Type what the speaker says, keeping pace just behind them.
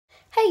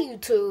Hey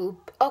YouTube.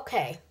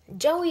 Okay,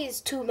 Joey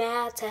is too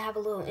mad to have a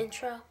little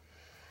intro.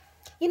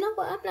 You know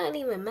what? I'm not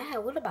even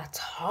mad. What am I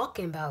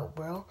talking about,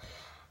 bro?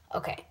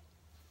 Okay.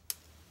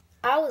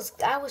 I was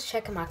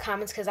checking my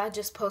comments because I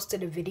just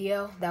posted a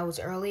video that was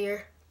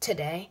earlier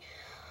today.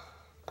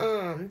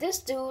 This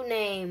dude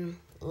named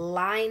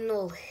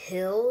Lionel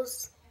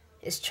Hills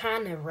is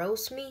trying to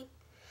roast me.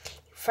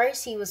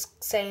 First he was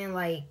saying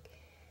like,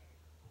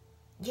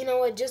 you know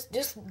what,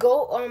 just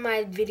go on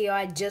my video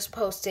I just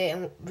posted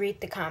and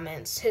read the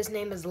comments. His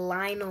name is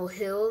Lionel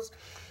Hills.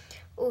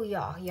 Oh,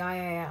 y'all.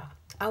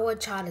 I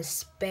want y'all to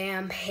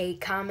spam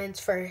hate comments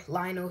for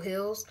Lionel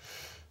Hills.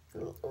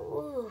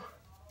 Ooh.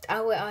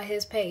 I went on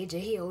his page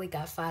and he only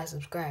got 5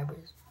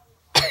 subscribers.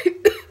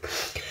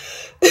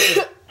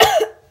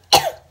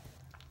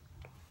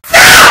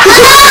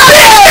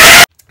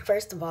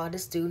 First of all,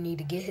 this dude need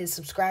to get his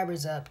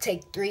subscribers up.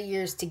 Take 3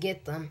 years to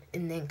get them,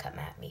 and then come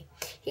at me.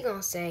 He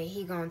gonna say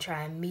he gonna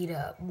try and meet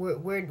up.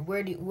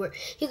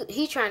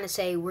 He trying to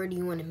say where do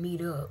you want to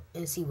meet up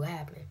and see what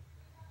happens.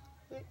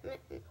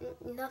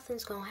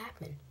 Nothing's gonna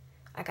happen.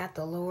 I got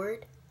the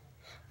Lord,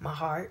 my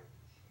heart,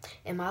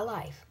 and my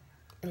life.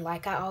 And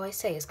like I always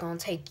say, it's gonna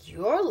take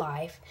your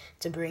life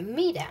to bring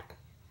me down.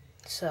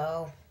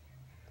 So,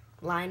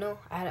 Lionel,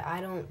 I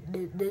don't.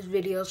 This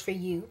video's for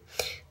you.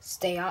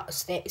 Stay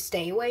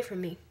away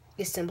from me.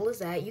 It's simple as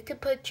that. You can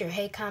put your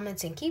hate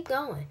comments and keep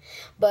going.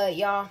 But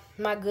y'all,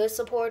 my good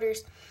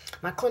supporters,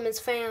 my Clemens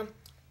fam,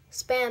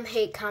 spam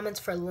hate comments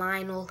for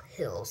Lionel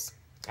Hills.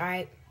 All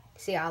right.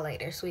 See y'all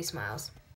later. Sweet smiles.